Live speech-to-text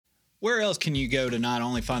Where else can you go to not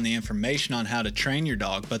only find the information on how to train your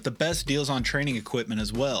dog, but the best deals on training equipment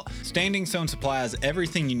as well? Standing Stone Supply has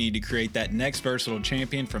everything you need to create that next versatile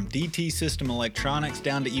champion, from DT system electronics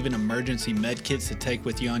down to even emergency med kits to take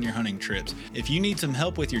with you on your hunting trips. If you need some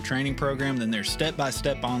help with your training program, then their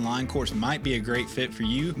step-by-step online course might be a great fit for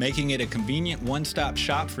you, making it a convenient one-stop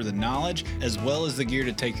shop for the knowledge as well as the gear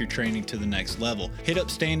to take your training to the next level. Hit up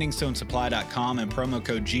standingstonesupply.com and promo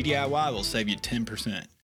code GDIY will save you 10%.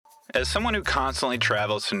 As someone who constantly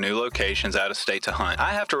travels to new locations out of state to hunt,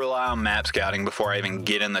 I have to rely on map scouting before I even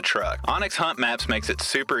get in the truck. Onyx Hunt Maps makes it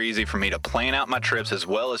super easy for me to plan out my trips as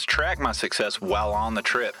well as track my success while on the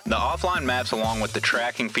trip. The offline maps, along with the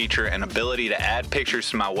tracking feature and ability to add pictures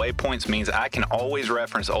to my waypoints, means I can always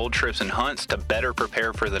reference old trips and hunts to better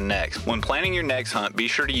prepare for the next. When planning your next hunt, be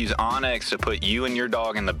sure to use Onyx to put you and your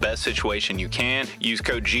dog in the best situation you can. Use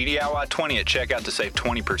code GDIY20 at checkout to save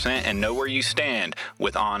 20% and know where you stand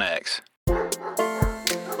with Onyx.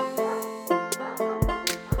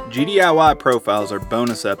 GDIY profiles are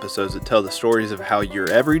bonus episodes that tell the stories of how your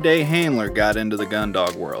everyday handler got into the gun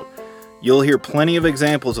dog world. You'll hear plenty of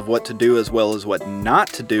examples of what to do as well as what not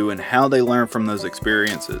to do and how they learn from those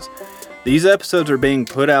experiences. These episodes are being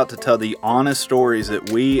put out to tell the honest stories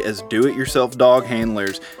that we as do-it-yourself dog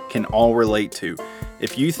handlers can all relate to.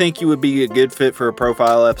 If you think you would be a good fit for a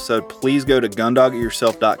profile episode, please go to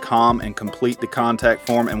gundogityourself.com and complete the contact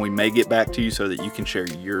form, and we may get back to you so that you can share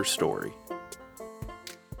your story.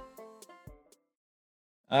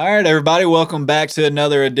 All right, everybody, welcome back to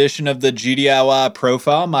another edition of the GDIY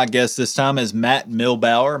Profile. My guest this time is Matt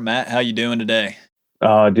Millbauer. Matt, how you doing today?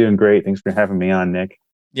 Doing great. Thanks for having me on, Nick.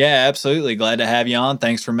 Yeah, absolutely. Glad to have you on.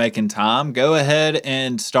 Thanks for making time. Go ahead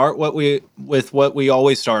and start with what we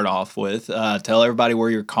always start off with. Tell everybody where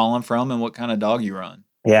you're calling from and what kind of dog you run.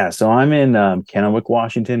 Yeah, so I'm in Kennewick,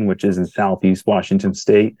 Washington, which is in southeast Washington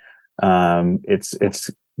State. It's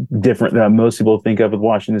different than most people think of with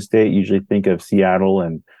Washington State. Usually think of Seattle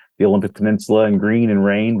and the Olympic Peninsula and green and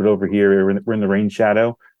rain, but over here we're in the rain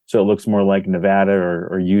shadow. So it looks more like Nevada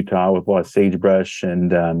or Utah with a lot of sagebrush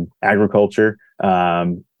and agriculture.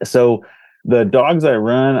 So the dogs I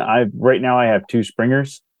run, right now I have two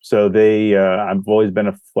Springers. So I've always been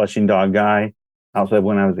a Flushing dog guy. Outside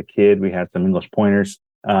when I was a kid, we had some English Pointers.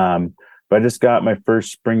 But I just got my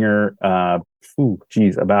first Springer,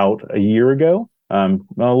 about a year ago. A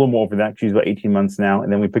little more over that. She's about 18 months now.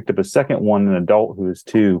 And then we picked up a second one, an adult who is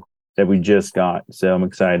 2, that we just got. So I'm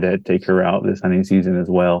excited to take her out this hunting season as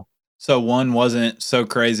well. So one wasn't so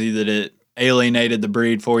crazy that it alienated the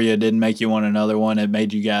breed for you. It didn't make you want another one. It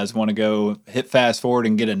made you guys want to go hit fast forward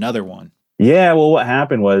and get another one. Yeah, well, what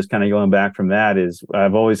happened was, kind of going back from that, is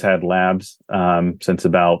I've always had labs since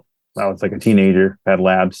about, I was like a teenager, had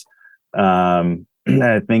labs.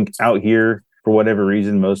 I think out here, for whatever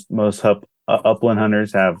reason, most upland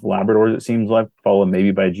hunters have Labradors, it seems like, followed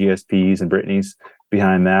maybe by GSPs and Brittany's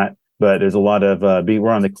behind that. But there's a lot of, we're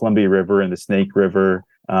on the Columbia River and the Snake River.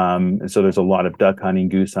 And so there's a lot of duck hunting,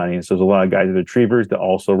 goose hunting. So there's a lot of guys with retrievers that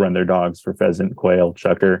also run their dogs for pheasant, quail,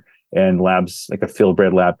 chukar, and labs, like a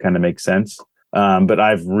field-bred lab kind of makes sense. But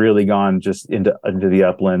I've really gone just into the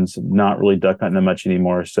uplands, not really duck hunting much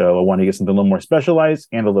anymore. So I want to get something a little more specialized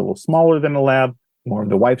and a little smaller than a lab. More of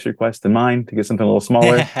the wife's request than mine to get something a little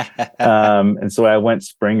smaller. And so I went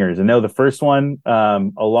Springers. And the first one, a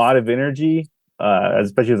lot of energy,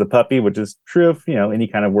 especially as a puppy, which is true of, any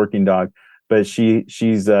kind of working dog. But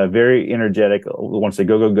she's very energetic, wants to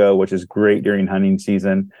go, which is great during hunting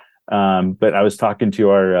season. But I was talking to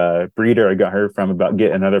our breeder I got her from about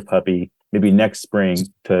getting another puppy maybe next spring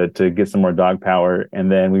to get some more dog power.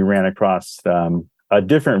 And then we ran across a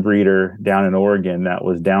different breeder down in Oregon that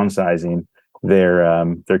was downsizing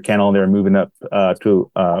their kennel. They were moving up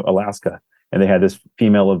to Alaska, and they had this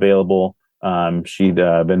female available. She'd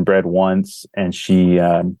been bred once, and she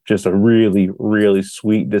just a really, really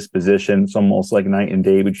sweet disposition. It's almost like night and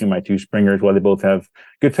day between my two Springers, while they both have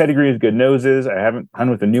good pedigrees, good noses. I haven't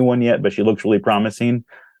hunted with a new one yet, but she looks really promising.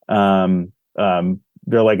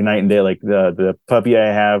 They're like night and day. Like the puppy I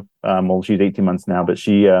have, she's 18 months now, but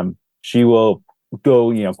she will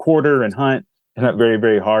go, quarter and hunt very,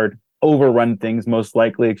 very hard. Overrun things most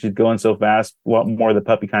likely. She's going so fast, a lot more the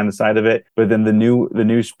puppy kind of side of it. But then the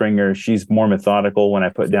new Springer, she's more methodical. When I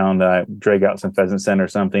put down drag out some pheasant scent or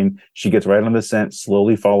something, she gets right on the scent,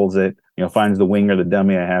 slowly follows it, finds the wing or the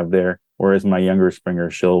dummy I have there. Whereas my younger Springer,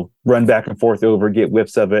 she'll run back and forth over, get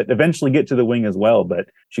whiffs of it, eventually get to the wing as well. But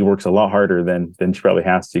she works a lot harder than she probably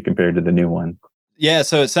has to compared to the new one. Yeah,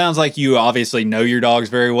 so it sounds like you obviously know your dogs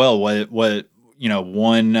very well. What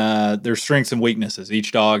their strengths and weaknesses.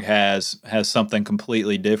 Each dog has something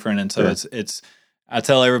completely different, and so Sure. it's I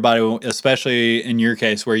tell everybody, especially in your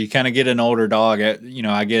case, where you kind of get an older dog.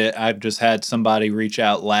 I just had somebody reach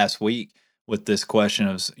out last week with this question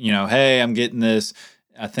of, hey, I'm getting this.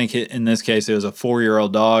 I think in this case, it was a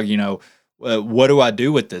 4-year-old dog. What do I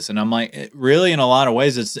do with this? And I'm like, really, in a lot of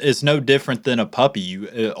ways, it's no different than a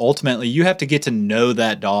puppy. Ultimately, you have to get to know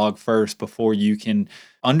that dog first before you can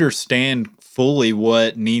understand fully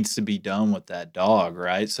what needs to be done with that dog,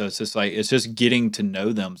 right? So it's just getting to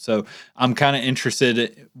know them. So I'm kind of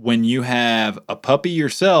interested when you have a puppy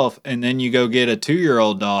yourself and then you go get a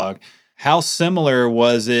 2-year-old dog. How similar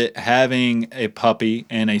was it having a puppy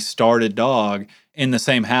and a started dog in the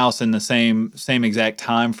same house in the same exact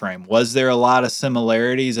time frame? Was there a lot of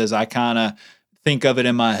similarities as I kind of think of it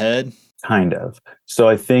in my head? Kind of. So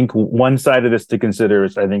I think one side of this to consider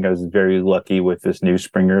is I think I was very lucky with this new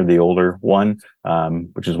Springer, the older one,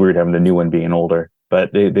 which is weird having the new one being older.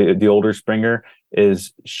 But the older Springer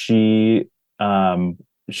is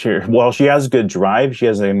while she has good drive, she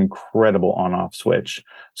has an incredible on-off switch.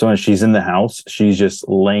 So when she's in the house, she's just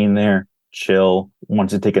laying there, chill,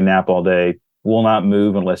 wants to take a nap all day, will not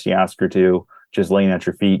move unless you ask her to, just laying at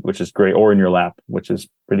your feet, which is great, or in your lap, which is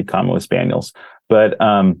pretty common with spaniels. But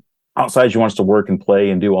outside, she wants to work and play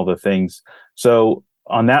and do all the things. So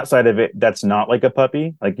on that side of it, that's not like a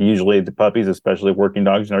puppy. Like usually the puppies, especially working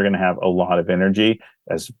dogs, are going to have a lot of energy,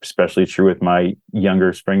 as especially true with my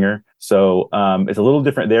younger Springer. So it's a little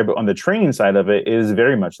different there, but on the training side of it, it is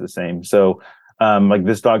very much the same. So like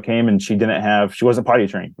this dog came and she wasn't potty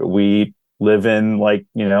trained, but we live in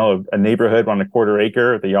a neighborhood on a quarter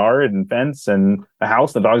acre with a yard and fence and a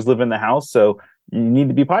house. The dogs live in the house. So you need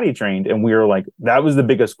to be potty trained. And we were like, that was the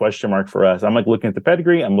biggest question mark for us. I'm like looking at the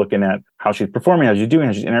pedigree. I'm looking at how she's performing, how she's doing,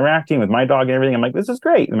 how she's interacting with my dog and everything. I'm like, this is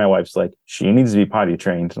great. And my wife's like, she needs to be potty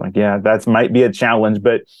trained. I'm like, yeah, that might be a challenge,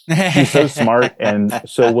 but she's so smart and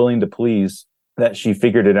so willing to please that she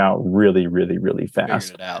figured it out really, really, really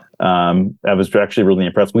fast. I was actually really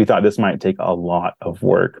impressed. We thought this might take a lot of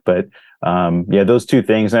work, but those two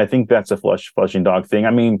things. And I think that's a flushing dog thing.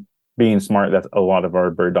 I mean, being smart, that's a lot of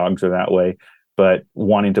our bird dogs are that way. But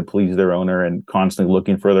wanting to please their owner and constantly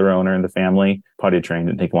looking for their owner and the family, potty trained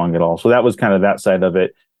didn't take long at all. So that was kind of that side of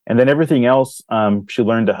it. And then everything else, she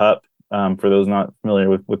learned to hup. For those not familiar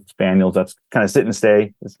with spaniels, that's kind of sit and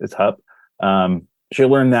stay. It's hup. She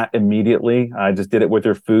learned that immediately. I just did it with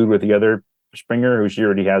her food with the other Springer, who she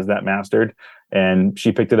already has that mastered. And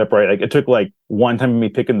she picked it up right. Like it took like one time of me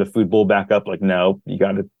picking the food bowl back up, like, no, you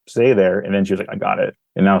got to stay there. And then she was like, I got it.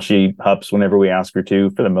 And now she hups whenever we ask her to,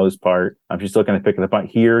 for the most part. She's still kind of picking up on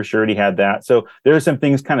here. She already had that. So there are some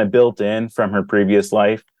things kind of built in from her previous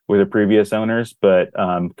life with her previous owners, but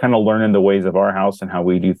kind of learning the ways of our house and how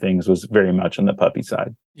we do things was very much on the puppy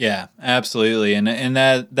side. Yeah, absolutely. And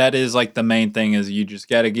that is like the main thing is you just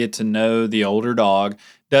got to get to know the older dog.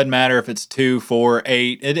 Doesn't matter if it's 2, 4,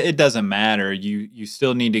 8, it doesn't matter. You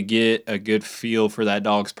still need to get a good feel for that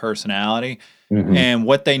dog's personality and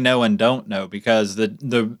what they know and don't know, because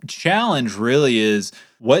the challenge really is,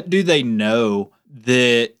 what do they know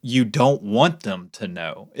that you don't want them to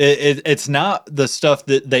know? It's not the stuff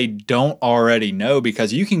that they don't already know,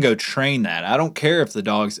 because you can go train that. I don't care if the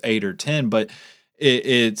dog's 8 or 10, but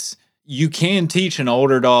it's you can teach an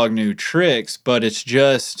older dog new tricks, but it's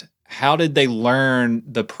just, how did they learn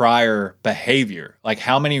the prior behavior? Like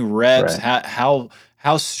how many reps, right.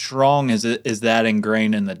 How strong is that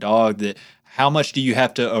ingrained in the dog, that how much do you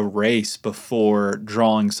have to erase before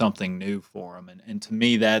drawing something new for them? And to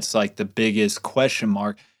me, that's like the biggest question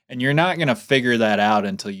mark. And you're not going to figure that out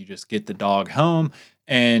until you just get the dog home.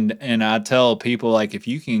 And I tell people, like, if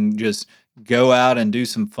you can just go out and do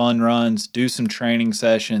some fun runs, do some training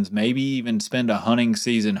sessions, maybe even spend a hunting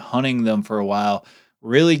season hunting them for a while,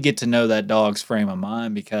 really get to know that dog's frame of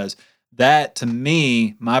mind, because that, to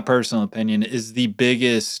me, my personal opinion, is the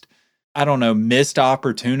biggest, I don't know, missed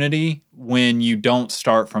opportunity when you don't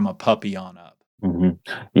start from a puppy on up.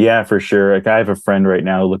 Yeah, for sure. Like I have a friend right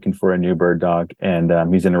now looking for a new bird dog, and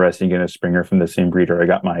he's interested in getting a Springer from the same breeder I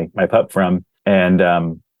got my pup from. And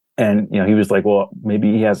he was like, well,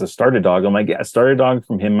 maybe he has a started dog. I'm like, yeah, a started dog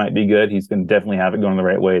from him might be good. He's going to definitely have it going the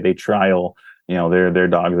right way. They trial, their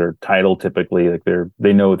dogs are titled typically, like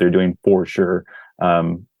they know what they're doing for sure.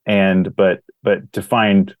 But to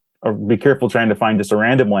find, or be careful trying to find just a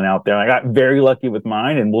random one out there. I got very lucky with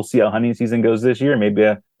mine, and we'll see how hunting season goes this year.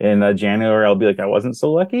 Maybe in January, I'll be like, I wasn't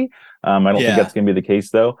so lucky. I don't think that's going to be the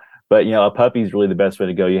case though. But a puppy is really the best way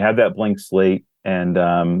to go. You have that blank slate, and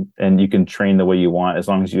you can train the way you want as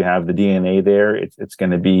long as you have the DNA there. It's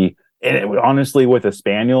going to be, and honestly, with a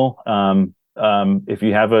spaniel, if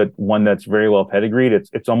you have one that's very well pedigreed,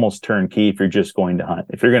 it's almost turnkey if you're just going to hunt.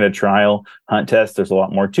 If you're going to trial hunt test, there's a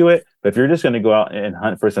lot more to it. But if you're just going to go out and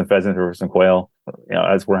hunt for some pheasant or some quail,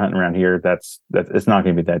 as we're hunting around here, that's it's not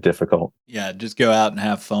going to be that difficult. Yeah, just go out and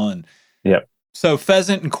have fun. Yep. So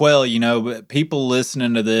pheasant and quail, people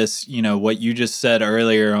listening to this, what you just said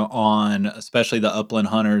earlier on, especially the upland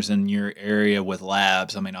hunters in your area with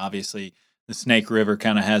labs. I mean, obviously the Snake River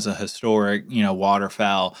kind of has a historic,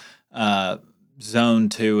 waterfowl zone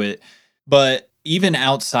to it. But even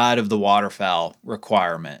outside of the waterfowl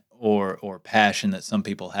requirement or passion that some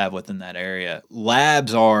people have within that area,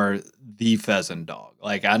 labs are the pheasant dog.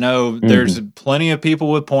 Like, I know there's plenty of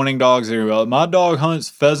people with pointing dogs that are like, my dog hunts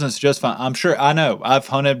pheasants just fine. I'm sure, I know, I've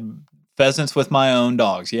hunted pheasants with my own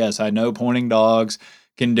dogs. Yes, I know pointing dogs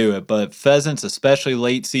can do it, but pheasants, especially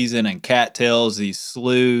late season, and cattails, these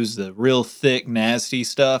slews, the real thick, nasty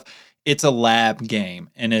stuff, it's a lab game.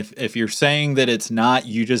 And if you're saying that it's not,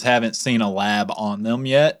 you just haven't seen a lab on them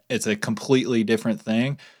yet. It's a completely different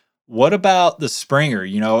thing. What about the Springer?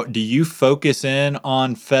 Do you focus in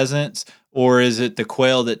on pheasants, or is it the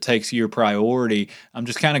quail that takes your priority? I'm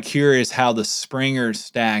just kind of curious how the Springer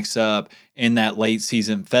stacks up in that late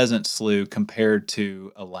season pheasant slew compared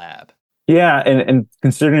to a lab. Yeah, and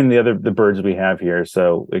considering the birds we have here,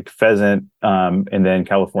 so like pheasant, and then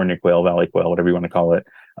California quail, valley quail, whatever you want to call it,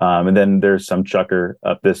 and then there's some chukar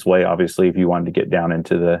up this way. Obviously, if you wanted to get down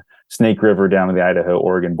into the Snake River, down to the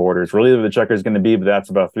Idaho-Oregon borders, really where the chukar is going to be, but that's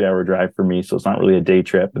about a 3-hour drive for me, so it's not really a day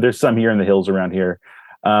trip. But there's some here in the hills around here,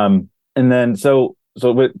 and then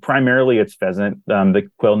primarily it's pheasant. The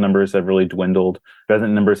quail numbers have really dwindled.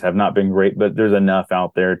 Pheasant numbers have not been great, but there's enough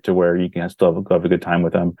out there to where you can still have a good time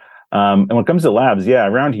with them. And when it comes to labs, yeah,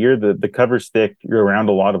 around here, the cover's thick. You're around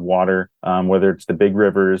a lot of water, whether it's the big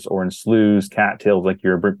rivers or in sloughs, cattails, like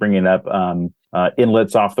you're bringing up,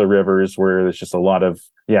 inlets off the rivers where there's just a lot of,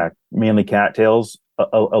 mainly cattails.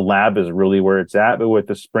 A lab is really where it's at. But with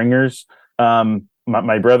the Springers,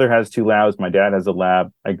 my brother has 2 labs. My dad has a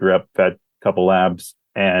lab. I grew up, fed a couple labs,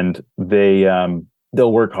 and they'll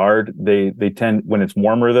work hard. They tend, when it's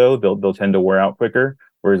warmer though, they'll tend to wear out quicker,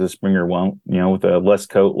 whereas the Springer won't. With a less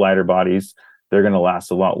coat, lighter bodies, they're going to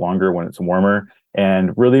last a lot longer when it's warmer.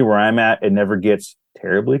 And really where I'm at, it never gets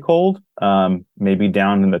terribly cold, maybe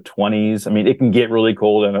down in the 20s. I mean, it can get really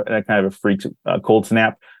cold and a kind of a freak cold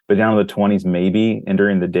snap, but down to the 20s maybe, and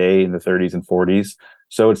during the day in the 30s and 40s.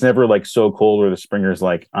 So it's never like so cold where the Springer's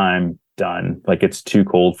like, I'm done. Like, it's too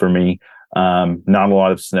cold for me. Not a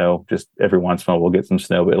lot of snow, just every once in a while we'll get some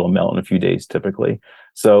snow, but it'll melt in a few days typically.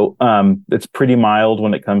 So it's pretty mild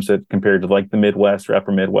when it comes to compared to like the Midwest or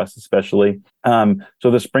upper Midwest especially.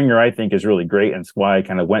 So the Springer, I think, is really great, and it's why I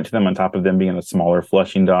kind of went to them on top of them being a smaller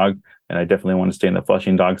flushing dog, and I definitely want to stay in the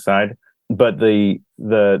flushing dog side. But the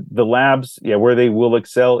labs, where they will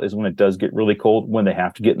excel is when it does get really cold, when they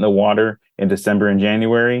have to get in the water in December and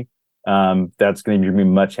January. That's going to be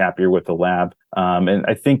much happier with the lab. And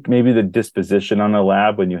I think maybe the disposition on a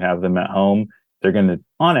lab when you have them at home, they're going to,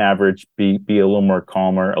 on average, be a little more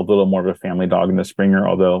calmer, a little more of a family dog than the Springer.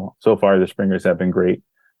 Although so far the Springers have been great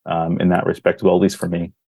in that respect, well, at least for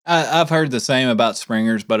me. I've heard the same about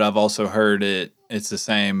Springers, but I've also heard it's the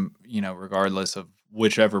same, regardless of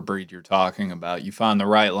whichever breed you're talking about. You find the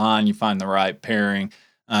right line, you find the right pairing.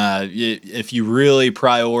 If you really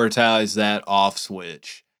prioritize that off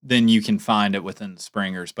switch, then you can find it within the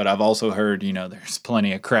Springers. But I've also heard, there's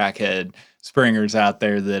plenty of crackhead Springers out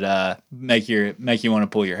there that make you want to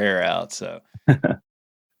pull your hair out. So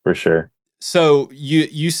for sure. So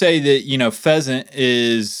you say that, pheasant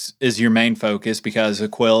is your main focus because the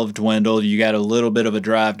quail have dwindled. You got a little bit of a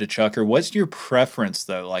drive to chukar. What's your preference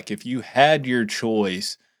though? Like, if you had your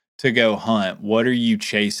choice to go hunt, what are you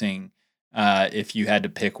chasing if you had to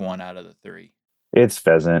pick one out of the 3? It's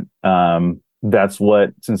pheasant. That's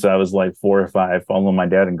what, since I was like 4 or 5, following my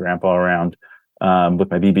dad and grandpa around with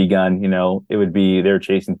my BB gun, it would be they're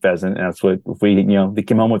chasing pheasant. And that's what, if we, they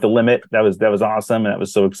came home with a limit, that was awesome. And that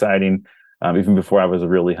was so exciting, even before I was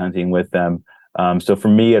really hunting with them. So for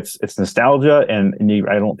me, it's nostalgia, and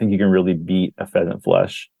I don't think you can really beat a pheasant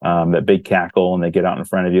flush. That big cackle, and they get out in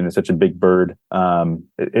front of you, and it's such a big bird.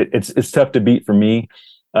 It's tough to beat for me.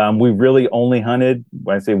 We really only hunted,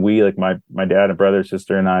 when I say we, like my dad and brother,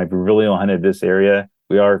 sister, and I, we really only hunted this area.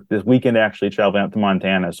 We are this weekend actually traveling out to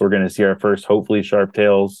Montana. So we're going to see our first, hopefully,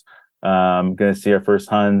 sharptails, going to see our first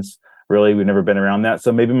huns. Really, we've never been around that.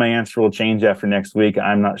 So maybe my answer will change after next week.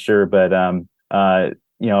 I'm not sure, but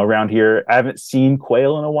around here, I haven't seen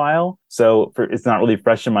quail in a while, so it's not really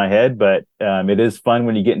fresh in my head. But it is fun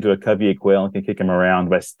when you get into a covey of quail and can kick them around.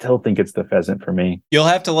 But I still think it's the pheasant for me. You'll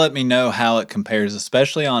have to let me know how it compares,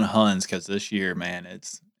 especially on huns, because this year, man,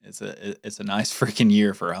 it's a nice freaking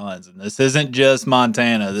year for huns, and this isn't just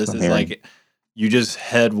Montana. This is like you just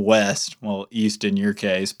head west, well, east in your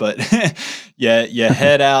case, but yeah, you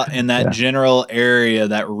head out in that general area,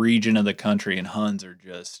 that region of the country, and huns are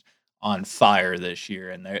just on fire this year,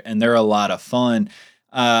 and they're a lot of fun.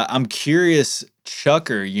 I'm curious,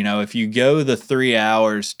 Chucker, if you go the 3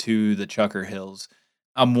 hours to the Chucker Hills,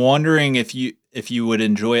 I'm wondering if you would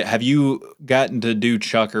enjoy it. Have you gotten to do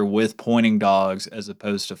Chucker with pointing dogs as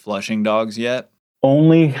opposed to flushing dogs yet?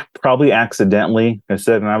 Only probably accidentally. I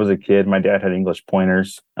said when I was a kid, my dad had English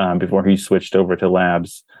pointers before he switched over to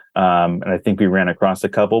labs. And I think we ran across a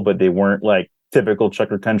couple, but they weren't like typical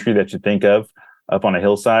Chucker country that you think of up on a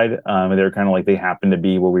hillside. And they were kind of like they happened to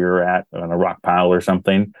be where we were at on a rock pile or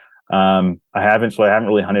something. I haven't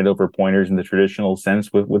really hunted over pointers in the traditional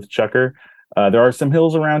sense with Chucker. There are some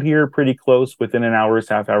hills around here pretty close within an hour's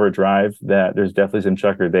half-hour drive that there's definitely some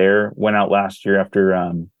Chucker there. Went out last year after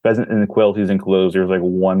pheasant and the quail season closed. There was like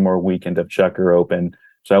one more weekend of Chucker open.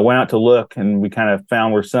 So I went out to look and we kind of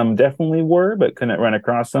found where some definitely were, but couldn't run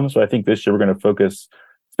across them. So I think this year we're going to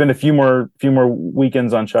spend a few more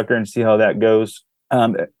weekends on Chucker and see how that goes.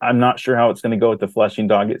 I'm not sure how it's going to go with the flushing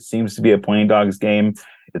dog. It seems to be a pointing dog's game.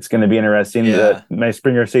 It's going to be interesting. Yeah. My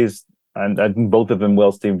Springer says, and I think both of them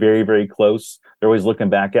will stay very, very close. They're always looking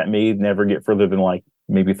back at me, never get further than like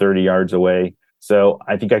maybe 30 yards away. So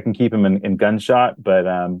I think I can keep them in gunshot, but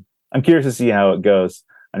I'm curious to see how it goes.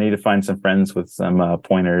 I need to find some friends with some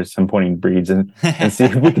pointers, some pointing breeds, and see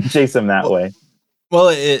if we can chase them that way. Well,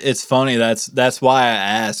 it's funny. That's why I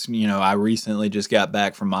asked. I recently just got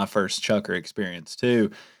back from my first Chucker experience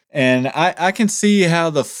too. And I can see how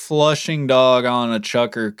the flushing dog on a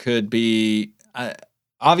Chucker could be...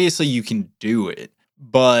 obviously, you can do it,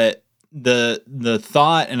 but the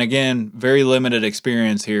thought, and again, very limited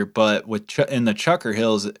experience here, but in the Chucker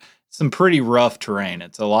Hills, some pretty rough terrain.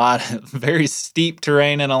 It's a lot of very steep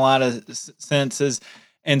terrain in a lot of senses.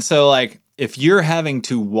 And so, like, if you're having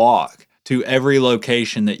to walk to every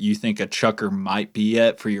location that you think a Chucker might be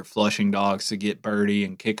at for your flushing dogs to get birdie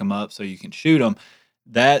and kick them up so you can shoot them,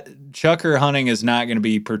 that Chucker hunting is not going to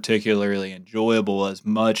be particularly enjoyable as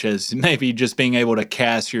much as maybe just being able to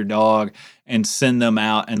cast your dog and send them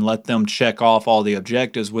out and let them check off all the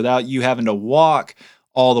objectives without you having to walk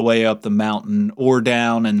all the way up the mountain or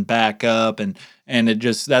down and back up. And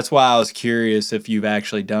that's why I was curious if you've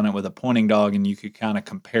actually done it with a pointing dog and you could kind of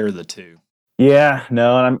compare the two. Yeah,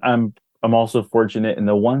 no, and I'm also fortunate in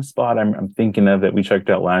the one spot I'm thinking of that we checked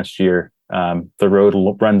out last year. The road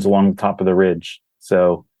runs along the top of the ridge.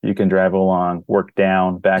 So you can drive along, work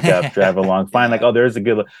down, back up, drive along, find there's a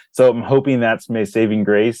good. So I'm hoping that's my saving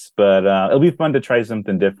grace, but it'll be fun to try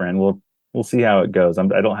something different. We'll see how it goes. I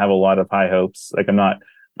don't have a lot of high hopes. Like I'm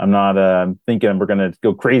not thinking we're going to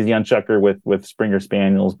go crazy on Chucker with Springer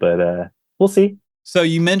Spaniels, but we'll see. So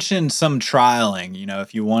you mentioned some trialing.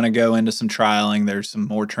 If you want to go into some trialing, there's some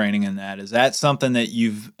more training in that. Is that something that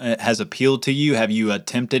has appealed to you? Have you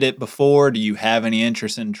attempted it before? Do you have any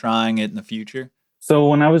interest in trying it in the future? So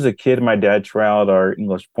when I was a kid, my dad trialed our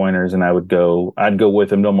English pointers, and I'd go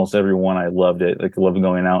with him to almost every one. I loved it. Like I loved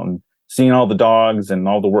going out and seeing all the dogs and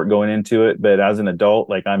all the work going into it. But as an adult,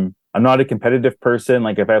 like I'm not a competitive person.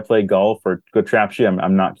 Like if I play golf or go trap shoot,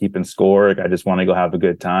 I'm not keeping score. Like I just want to go have a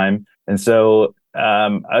good time. And so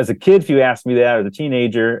as a kid, if you asked me that, as a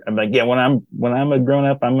teenager, I'm like, yeah, when I'm a grown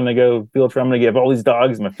up, I'm going to go field trial. I'm going to get all these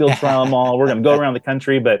dogs. I'm going to field trial them all. We're going to go around the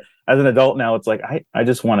country. But as an adult now, it's like, I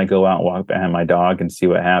just want to go out and walk behind my dog and see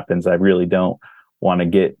what happens. I really don't want to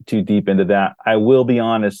get too deep into that. I will be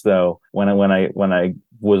honest though, when I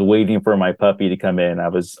was waiting for my puppy to come in, I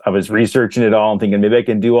was researching it all and thinking maybe I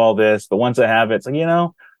can do all this. But once I have it, it's like,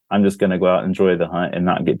 I'm just going to go out and enjoy the hunt and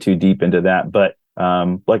not get too deep into that. But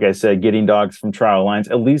like I said, getting dogs from trial lines,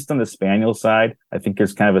 at least on the spaniel side, I think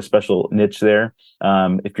there's kind of a special niche there.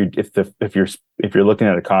 If you're looking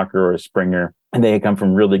at a cocker or a Springer and they come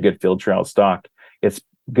from really good field trial stock, it's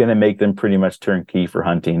going to make them pretty much turnkey for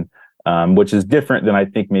hunting, which is different than I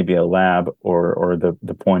think maybe a lab or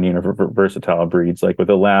the pointing or versatile breeds. Like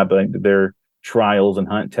with a lab, I think their trials and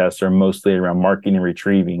hunt tests are mostly around marking and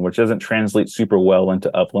retrieving, which doesn't translate super well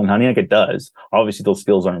into upland hunting. Like it does. Obviously, those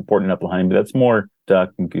skills are important in upland hunting, but that's more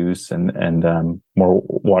duck and goose and more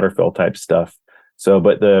waterfowl type stuff. So,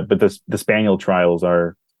 but the spaniel trials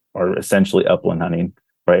are essentially upland hunting,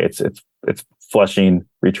 right? It's flushing,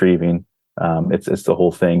 retrieving. It's the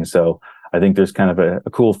whole thing. So I think there's kind of a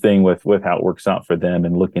cool thing with how it works out for them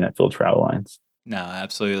and looking at field trial lines. No,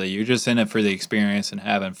 absolutely. You're just in it for the experience and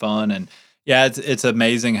having fun. And yeah, it's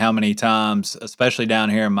amazing how many times, especially down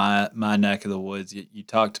here in my neck of the woods, you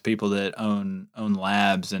talk to people that own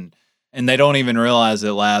labs, and they don't even realize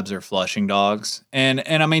that labs are flushing dogs. And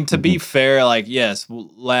I mean, to be fair, like, yes,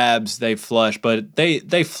 labs, they flush, but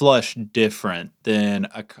they flush different than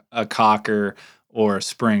a cocker or a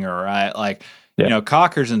springer, right? Like,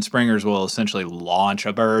 cockers and springers will essentially launch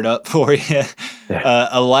a bird up for you.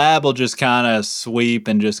 A lab will just kind of sweep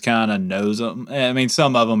and just kind of nose them. I mean,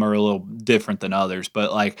 some of them are a little different than others,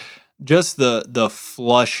 but like just the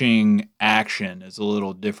flushing action is a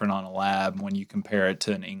little different on a lab when you compare it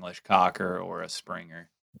to an English cocker or a springer.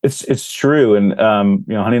 It's true, and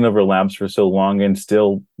hunting over labs for so long, and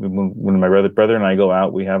still when my brother and I go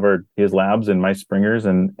out, we have his labs and my springers,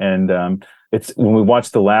 and it's when we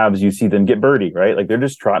watch the labs, you see them get birdie, right? Like they're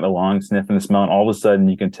just trotting along, sniffing and smelling. All of a sudden,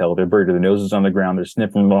 you can tell they're birdie. Their nose is on the ground. They're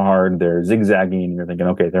sniffing a little hard. They're zigzagging. And you're thinking,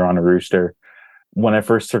 okay, they're on a rooster. When I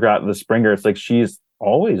first took out the springer, it's like she's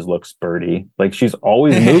always looks birdie. Like she's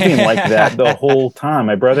always moving like that the whole time.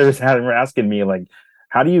 My brother was asking me like,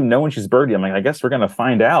 how do you know when she's birdie? I'm like, I guess we're going to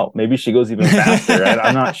find out. Maybe she goes even faster.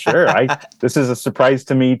 I'm not sure. This is a surprise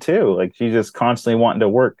to me too. Like she's just constantly wanting to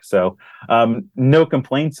work. So no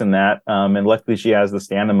complaints in that. And luckily she has the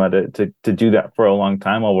stamina to do that for a long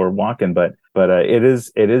time while we're walking. But it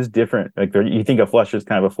is different. Like you think a flusher is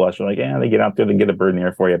kind of a flusher. Like, they get out there to get a bird in the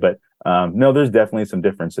air for you. But no, there's definitely some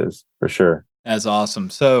differences for sure. That's awesome.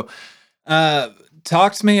 So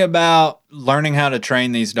talk to me about learning how to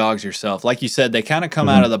train these dogs yourself. Like you said, they kind of come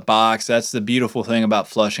out of the box. That's the beautiful thing about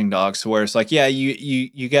flushing dogs, where it's like,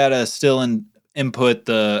 you gotta still input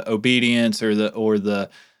the obedience or the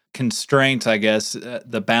constraints, I guess,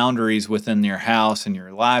 the boundaries within your house and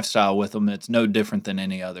your lifestyle with them. It's no different than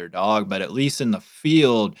any other dog, but at least in the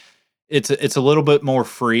field, it's a little bit more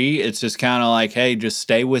free. It's just kind of like, hey, just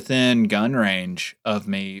stay within gun range of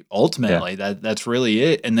me. Ultimately, that's really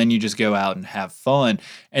it. And then you just go out and have fun.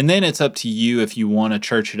 And then it's up to you if you want to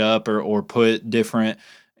church it up or put different,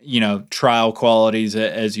 trial qualities,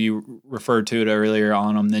 as you referred to it earlier,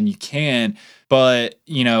 on them, then you can. But,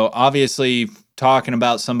 obviously talking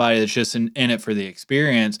about somebody that's just in it for the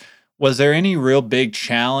experience, was there any real big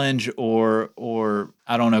challenge or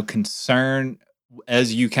I don't know, concern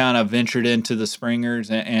as you kind of ventured into the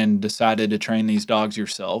springers and decided to train these dogs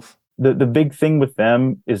yourself? The big thing with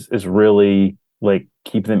them is really like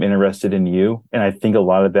keep them interested in you. And I think a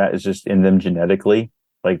lot of that is just in them genetically.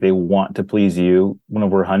 Like they want to please you. When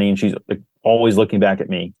we're hunting, she's like always looking back at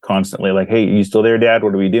me constantly. Like, hey, you still there, Dad?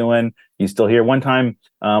 What are we doing? You still here? One time,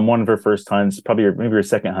 one of her first hunts, maybe her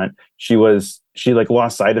second hunt, she like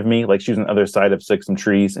lost sight of me. Like she was on the other side of some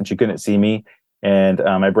trees and she couldn't see me. And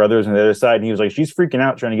my brother was on the other side, and he was like, "She's freaking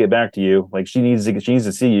out trying to get back to you. Like she needs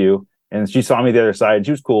to see you." And she saw me the other side.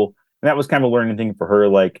 She was cool, and that was kind of a learning thing for her.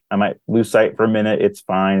 Like I might lose sight for a minute, it's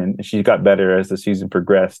fine, and she got better as the season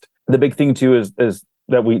progressed. The big thing too is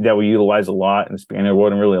that we utilize a lot in the Spaniel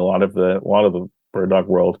world, and really a lot of the bird dog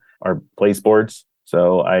world are place boards.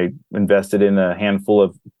 So I invested in a handful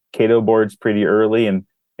of Cato boards pretty early, and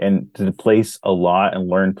to place a lot and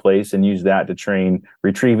learn place and use that to train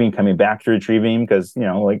retrieving, coming back to retrieving, because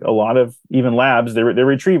like a lot of even labs, they're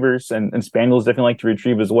retrievers, and spaniels definitely like to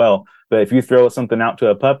retrieve as well. But if you throw something out to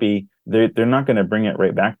a puppy, they're not going to bring it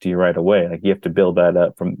right back to you right away. Like you have to build that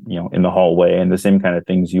up from in the hallway, and the same kind of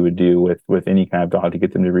things you would do with any kind of dog to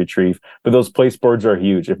get them to retrieve. But those place boards are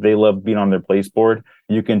huge. If they love being on their place board,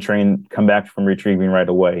 you can train come back from retrieving right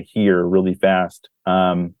away, here really fast,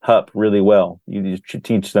 hup really well. You just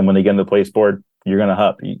teach them when they get on the place board, you're going to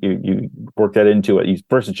hup. You work that into it.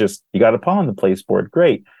 First it's just you got a paw on the place board,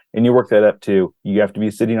 great. And you work that up to you have to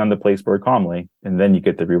be sitting on the place board calmly, and then you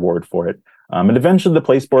get the reward for it. And eventually the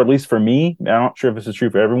place board, at least for me, I'm not sure if this is true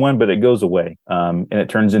for everyone, but it goes away. And it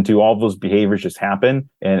turns into all those behaviors just happen,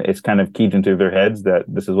 and it's kind of keyed into their heads that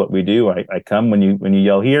this is what we do. I come when you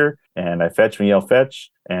yell here, and I fetch when you yell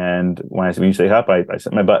fetch. And when you say hup, I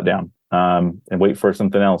sit my butt down and wait for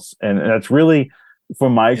something else. And that's really,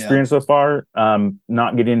 from my experience so far,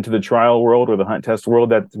 not getting into the trial world or the hunt test world,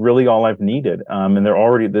 that's really all I've needed. And they're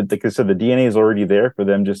already, like I said, the DNA is already there for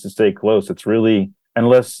them just to stay close. It's really,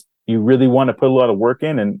 unless you really want to put a lot of work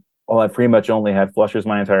in, and I've pretty much only had flushers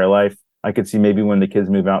my entire life. I could see maybe when the kids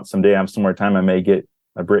move out someday, I have some more time, I may get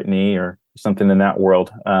a Brittany or something in that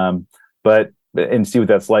world. And see what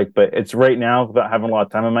that's like. But it's right now, without having a lot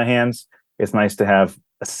of time on my hands, it's nice to have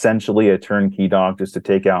essentially a turnkey dog just to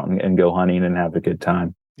take out and go hunting and have a good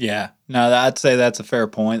time. Yeah, no, I'd say that's a fair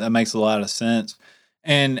point. That makes a lot of sense.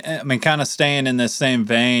 And I mean, kind of staying in this same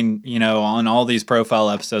vein, on all these profile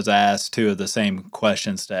episodes, I ask two of the same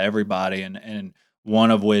questions to everybody, and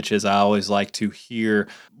one of which is I always like to hear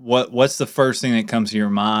what's the first thing that comes to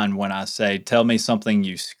your mind when I say, tell me something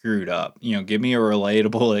you screwed up. Give me a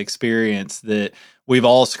relatable experience that we've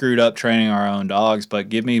all screwed up training our own dogs, but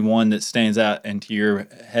give me one that stands out into your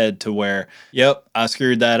head to where, yep, I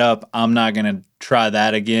screwed that up. I'm not going to try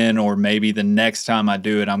that again, or maybe the next time I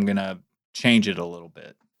do it, I'm going to change it a little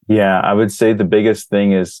bit. Yeah, I would say the biggest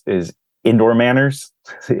thing is indoor manners,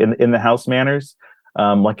 in the house manners.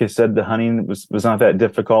 Like I said, the hunting was not that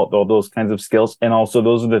difficult, all those kinds of skills. And also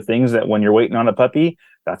those are the things that when you're waiting on a puppy,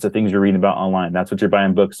 that's the things you're reading about online. That's what you're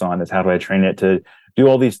buying books on, is how do I train it to do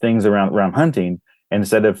all these things around hunting,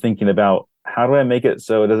 instead of thinking about how do I make it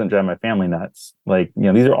so it doesn't drive my family nuts. Like,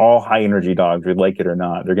 these are all high energy dogs, we like it or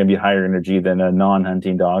not. They're going to be higher energy than a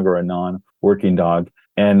non-hunting dog or a non-working dog.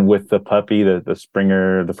 And with the puppy, the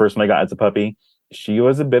Springer, the first one I got as a puppy, she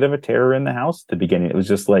was a bit of a terror in the house at the beginning. It was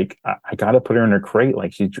just like, I got to put her in her crate.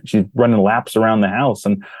 Like she's running laps around the house,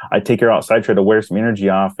 and I take her outside, try to wear some energy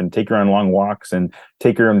off, and take her on long walks, and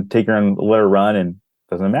take her and let her run. And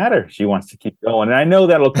it doesn't matter. She wants to keep going. And I know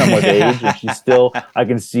that'll come with age. And she's still, I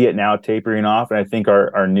can see it now tapering off. And I think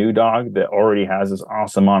our new dog that already has this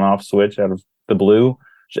awesome on-off switch out of the blue,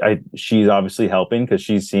 she's obviously helping, because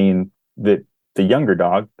she's seen that the younger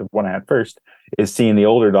dog, the one I had first, is seeing the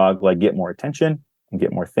older dog like get more attention and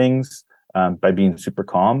get more things by being super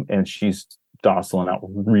calm, and she's dociling out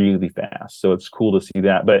really fast. So it's cool to see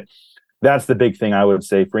that. But that's the big thing I would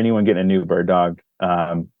say for anyone getting a new bird dog.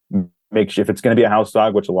 Make sure, if it's going to be a house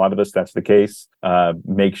dog, which a lot of us, that's the case,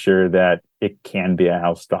 make sure that it can be a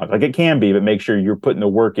house dog. Like, it can be, but make sure you're putting the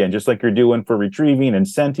work in, just like you're doing for retrieving and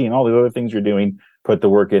scenting and all the other things you're doing. Put the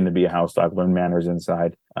work in to be a house dog, learn manners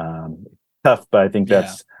inside. Tough, but I think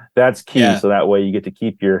that's key. Yeah. So that way you get to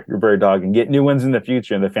keep your bird dog and get new ones in the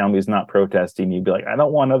future, and the family is not protesting. You'd be like, I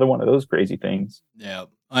don't want another one of those crazy things. Yeah.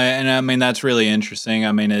 And I mean, that's really interesting.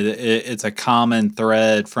 I mean, it's a common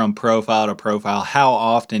thread from profile to profile. How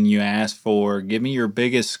often you ask for, give me your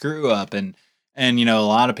biggest screw up. And a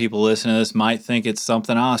lot of people listening to this might think it's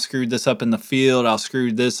something, I screwed this up in the field, I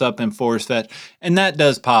screwed this up in force fetch. And that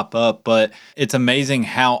does pop up, but it's amazing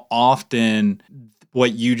how often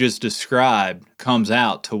what you just described comes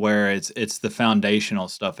out, to where it's the foundational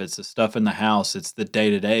stuff. It's the stuff in the house. It's the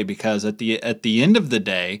day-to-day, because at the end of the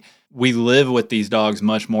day, we live with these dogs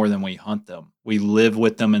much more than we hunt them. We live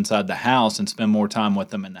with them inside the house and spend more time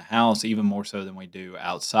with them in the house, even more so than we do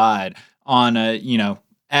outside on a,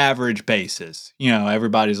 average basis.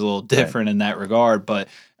 Everybody's a little different in that regard. But,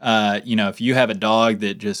 if you have a dog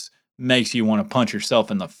that just makes you want to punch yourself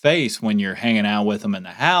in the face when you're hanging out with them in the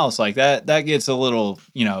house, like that gets a little,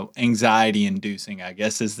 anxiety inducing, I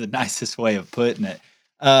guess, is the nicest way of putting it.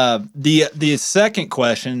 The second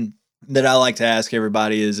question that I like to ask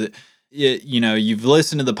everybody is, you've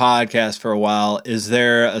listened to the podcast for a while. Is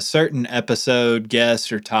there a certain episode,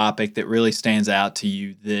 guest, or topic that really stands out to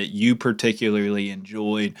you that you particularly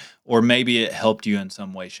enjoyed, or maybe it helped you in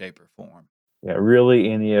some way, shape, or form? Yeah,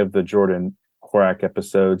 really any of the Jordan Horak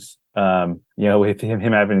episodes. With him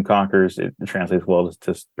having conkers, it translates well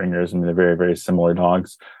to Springers. I mean, they're very, very similar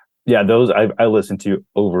dogs. Yeah, those I listen to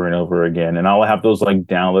over and over again, and I'll have those like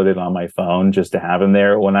downloaded on my phone just to have them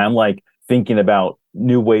there when I'm like thinking about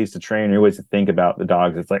new ways to train, new ways to think about the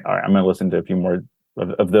dogs. It's like, all right, I'm going to listen to a few more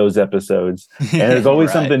of those episodes. And there's always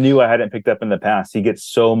right. Something new I hadn't picked up in the past. He gets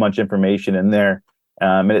so much information in there.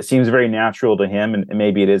 And it seems very natural to him, and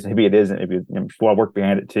maybe it is, maybe it isn't. Maybe there's a lot of work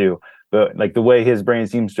behind it too. But like the way his brain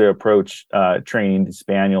seems to approach training the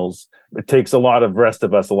spaniels, it takes a lot of rest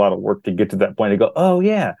of us a lot of work to get to that point to go, oh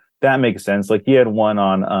yeah, that makes sense. Like he had one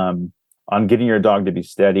on getting your dog to be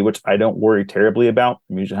steady, which I don't worry terribly about.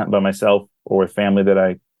 I'm usually hunting by myself or with family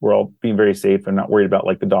that we're all being very safe and not worried about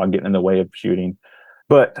like the dog getting in the way of shooting.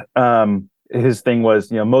 But his thing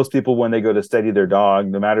was, most people, when they go to steady their dog,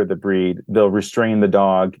 no matter the breed, they'll restrain the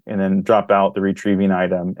dog and then drop out the retrieving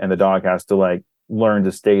item, and the dog has to like learn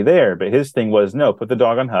to stay there. But his thing was, no, put the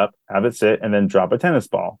dog on hup, have it sit, and then drop a tennis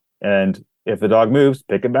ball. And if the dog moves,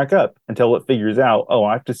 pick it back up until it figures out, oh,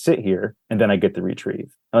 I have to sit here, and then I get the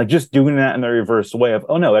retrieve. And like just doing that in the reverse way of,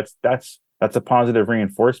 oh no, that's a positive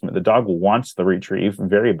reinforcement. The dog wants the retrieve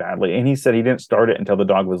very badly. And he said he didn't start it until the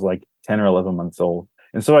dog was like 10 or 11 months old.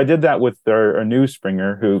 And so I did that with our new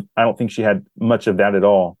Springer, who I don't think she had much of that at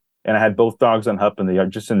all. And I had both dogs on hup in the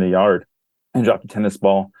yard, just in the yard, and dropped a tennis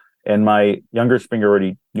ball. And my younger Springer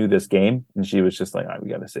already knew this game, and she was just like, all right, we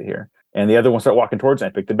got to sit here. And the other one started walking towards me.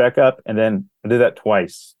 I picked it back up, and then I did that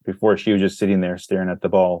twice before she was just sitting there staring at the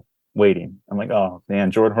ball, waiting. I'm like, oh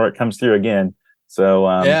man, Jordan Hort comes through again. So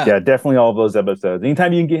Yeah. yeah, definitely all of those episodes.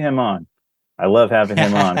 Anytime you can get him on, I love having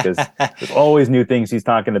him on because there's always new things he's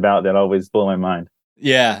talking about that always blow my mind.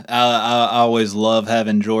 Yeah, I always love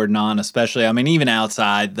having Jordan on, especially. I mean, even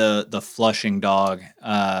outside the flushing dog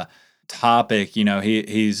topic, you know,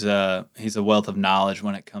 he's a wealth of knowledge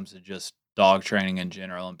when it comes to just dog training in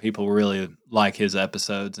general, and people really like his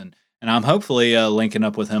episodes. And I'm hopefully linking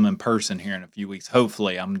up with him in person here in a few weeks.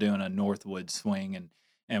 Hopefully, I'm doing a Northwood swing,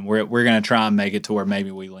 and we're gonna try and make it to where maybe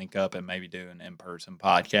we link up and maybe do an in person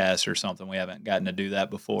podcast or something. We haven't gotten to do that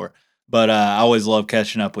before. But I always love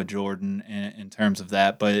catching up with Jordan in terms of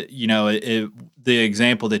that. But, you know, the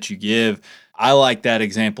example that you give, I like that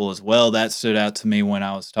example as well. That stood out to me when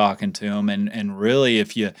I was talking to him. And really,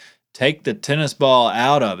 if you take the tennis ball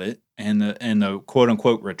out of it and the quote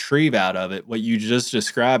unquote retrieve out of it, what you just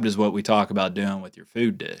described is what we talk about doing with your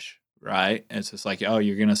food dish, right? It's just like, oh,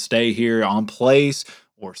 you're going to stay here on place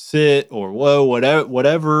or sit or whoa,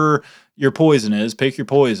 whatever your poison is, pick your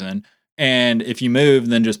poison. And if you move,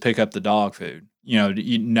 then just pick up the dog food.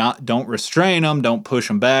 You know, don't restrain them, don't push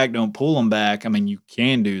them back, don't pull them back. I mean, you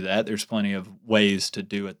can do that. There's plenty of ways to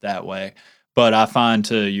do it that way. But I find,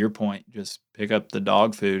 to your point, just pick up the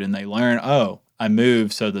dog food and they learn, oh, I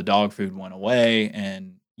moved, so the dog food went away.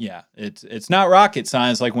 And yeah, it's not rocket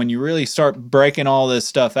science. Like when you really start breaking all this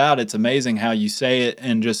stuff out, it's amazing how you say it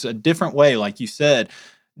in just a different way. Like you said,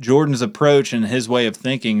 Jordan's approach and his way of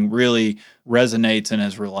thinking really resonates and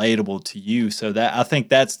is relatable to you. So that, I think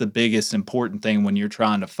that's the biggest important thing when you're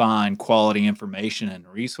trying to find quality information and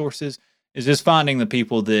resources, is just finding the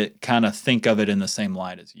people that kind of think of it in the same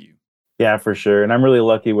light as you. Yeah, for sure. And I'm really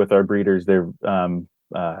lucky with our breeders. They're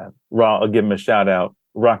I'll give them a shout out.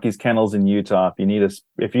 Rocky's Kennels in Utah. If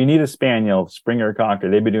you need a spaniel, Springer or Cocker,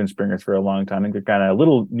 they've been doing Springers for a long time. I think they're kind of a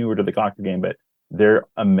little newer to the Cocker game, but they're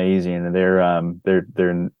amazing. And they're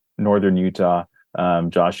in northern Utah.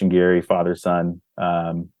 Josh and Gary, father son.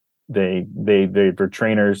 They're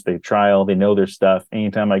trainers. They trial. They know their stuff.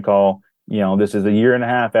 Anytime I call, this is a year and a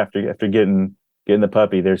half after getting the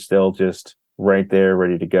puppy, they're still just right there,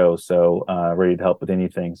 ready to go. So ready to help with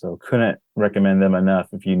anything. So couldn't recommend them enough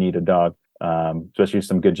if you need a dog, especially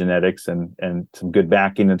some good genetics and some good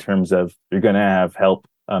backing in terms of you're going to have help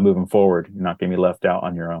moving forward. You're not going to be left out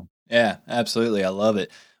on your own. Yeah, absolutely. I love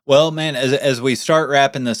it. Well, man, as we start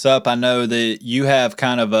wrapping this up, I know that you have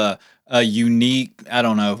kind of a unique, I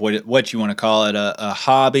don't know what you want to call it, a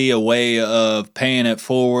hobby, a way of paying it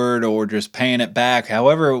forward or just paying it back,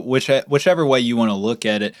 however, whichever way you want to look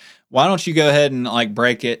at it. Why don't you go ahead and like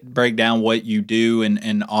break down what you do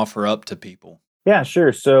and offer up to people? Yeah,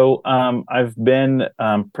 sure. So I've been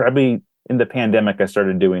probably in the pandemic, I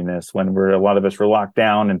started doing this when a lot of us were locked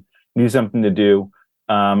down and knew something to do.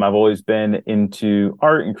 I've always been into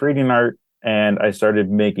art and creating art, and I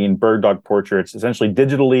started making bird dog portraits, essentially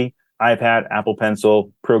digitally. iPad, Apple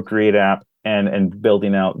Pencil, Procreate app, and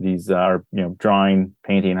building out these drawing,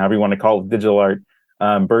 painting, however you want to call it, digital art,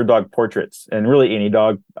 bird dog portraits, and really any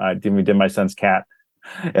dog. We did my son's cat,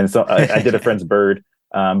 and so I did a friend's bird.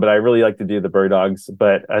 But I really like to do the bird dogs.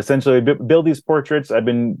 But essentially, build these portraits. I've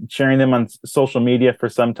been sharing them on social media for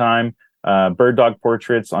some time. Bird dog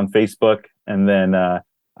portraits on Facebook, and then I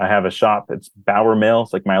have a shop. It's Bauer Mill.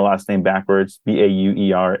 It's like my last name backwards.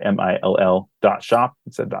 BAUERMILL.shop.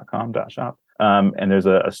 It said .com.shop. And there's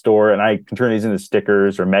a store, and I can turn these into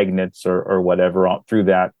stickers or magnets or whatever through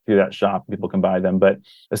that shop. People can buy them. But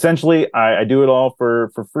essentially, I do it all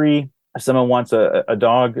for free. If someone wants a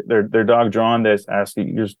dog, their dog drawn, there's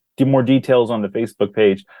more details on the Facebook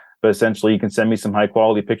page. But essentially, you can send me some high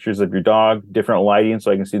quality pictures of your dog, different lighting,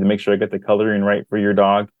 so I can see to make sure I get the coloring right for your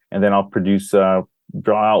dog, and then I'll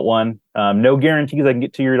draw out one. No guarantees I can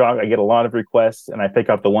get to your dog. I get a lot of requests, and I pick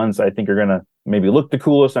out the ones I think are gonna maybe look the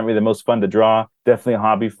coolest, not maybe the most fun to draw. Definitely a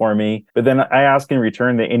hobby for me. But then I ask in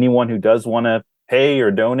return that anyone who does want to pay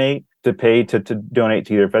or donate to donate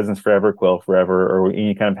to either Pheasants Forever, Quail Forever, or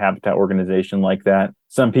any kind of habitat organization like that.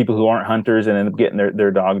 Some people who aren't hunters and end up getting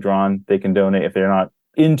their dog drawn, they can donate if they're not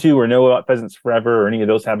into or know about Pheasants Forever or any of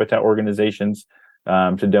those habitat organizations,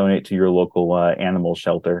 to donate to your local animal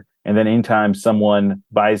shelter. And then anytime someone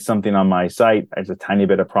buys something on my site, there's a tiny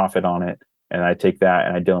bit of profit on it. And I take that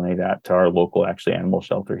and I donate that to our local animal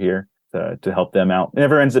shelter here to help them out. It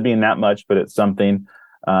never ends up being that much, but it's something.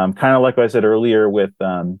 Kind of like what I said earlier with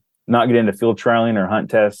not getting into field trialing or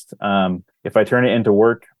hunt test. If I turn it into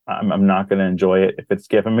work, I'm not going to enjoy it.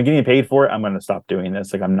 If I'm getting paid for it, I'm going to stop doing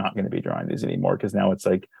this. Like I'm not going to be drawing these anymore because now it's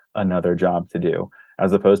like another job to do,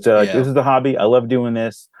 as opposed to This is the hobby. I love doing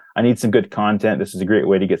this. I need some good content. This is a great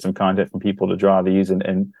way to get some content from people to draw these,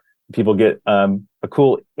 and people get a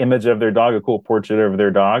cool image of their dog, a cool portrait of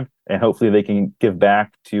their dog, and hopefully they can give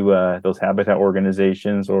back to those habitat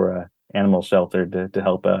organizations or animal shelter to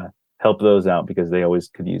help those out, because they always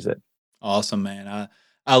could use it. Awesome, man.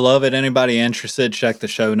 I love it. Anybody interested, check the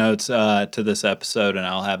show notes to this episode, and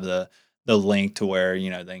I'll have the link to where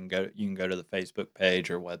they can go. You can go to the Facebook page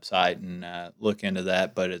or website and look into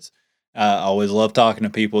that. But it's I always love talking to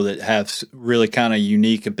people that have really kind of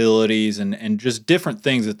unique abilities and just different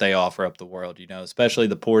things that they offer up the world. Especially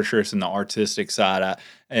the portraits and the artistic side.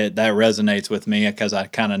 That resonates with me because I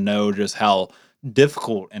kind of know just how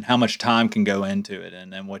difficult and how much time can go into it,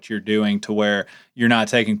 and then what you're doing to where you're not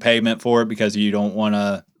taking payment for it because you don't want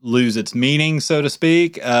to lose its meaning, so to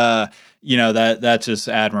speak. That's just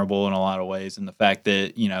admirable in a lot of ways. And the fact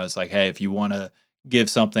that, it's like, hey, if you want to give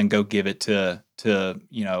something, go give it to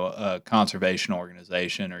a conservation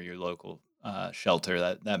organization or your local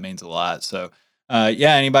shelter. That means a lot. So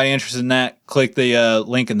anybody interested in that, click the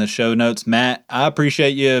link in the show notes. Matt, I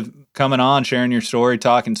appreciate you coming on, sharing your story,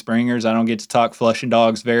 talking springers. I don't get to talk flushing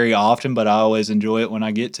dogs very often, but I always enjoy it when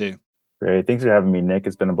I get to. Great. Thanks for having me, Nick.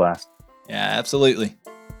 It's been a blast. Yeah, absolutely.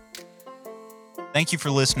 Thank you for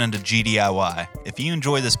listening to GDIY. If you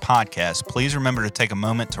enjoy this podcast, please remember to take a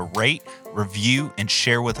moment to rate, review, and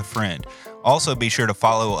share with a friend. Also, be sure to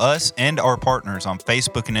follow us and our partners on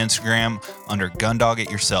Facebook and Instagram under Gundog It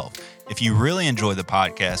Yourself. If you really enjoy the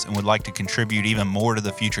podcast and would like to contribute even more to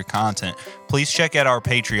the future content, please check out our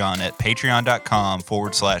Patreon at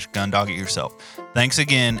patreon.com/Gundog It Yourself. Thanks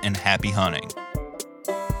again and happy hunting.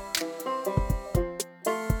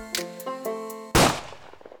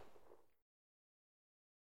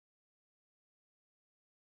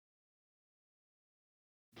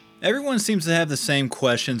 Everyone seems to have the same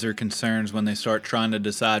questions or concerns when they start trying to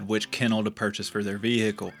decide which kennel to purchase for their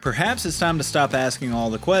vehicle. Perhaps it's time to stop asking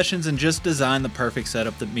all the questions and just design the perfect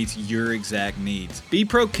setup that meets your exact needs.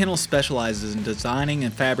 B-Pro Kennel specializes in designing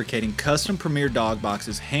and fabricating custom premier dog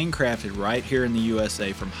boxes handcrafted right here in the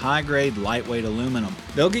USA from high-grade, lightweight aluminum.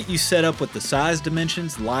 They'll get you set up with the size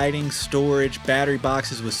dimensions, lighting, storage, battery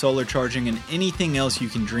boxes with solar charging, and anything else you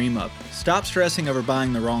can dream of. Stop stressing over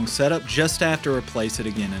buying the wrong setup, just have to replace it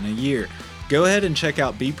again in a year. Go ahead and check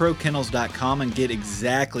out bprokennels.com and get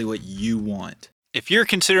exactly what you want. If you're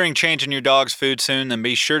considering changing your dog's food soon, then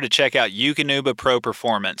be sure to check out Eukanuba Pro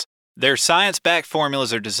Performance. Their science-backed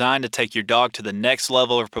formulas are designed to take your dog to the next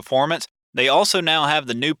level of performance. They also now have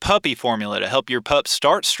the new puppy formula to help your pup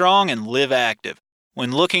start strong and live active.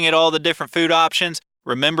 When looking at all the different food options,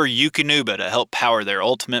 remember Eukanuba to help power their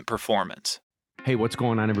ultimate performance. Hey, what's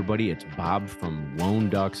going on, everybody? It's Bob from Lone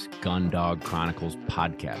Duck's Gun Dog Chronicles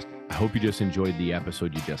podcast. I hope you just enjoyed the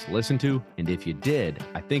episode you just listened to. And if you did,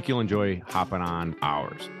 I think you'll enjoy hopping on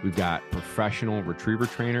ours. We've got professional retriever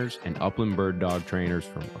trainers and upland bird dog trainers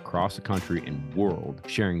from across the country and world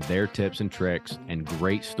sharing their tips and tricks and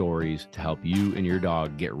great stories to help you and your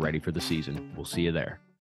dog get ready for the season. We'll see you there.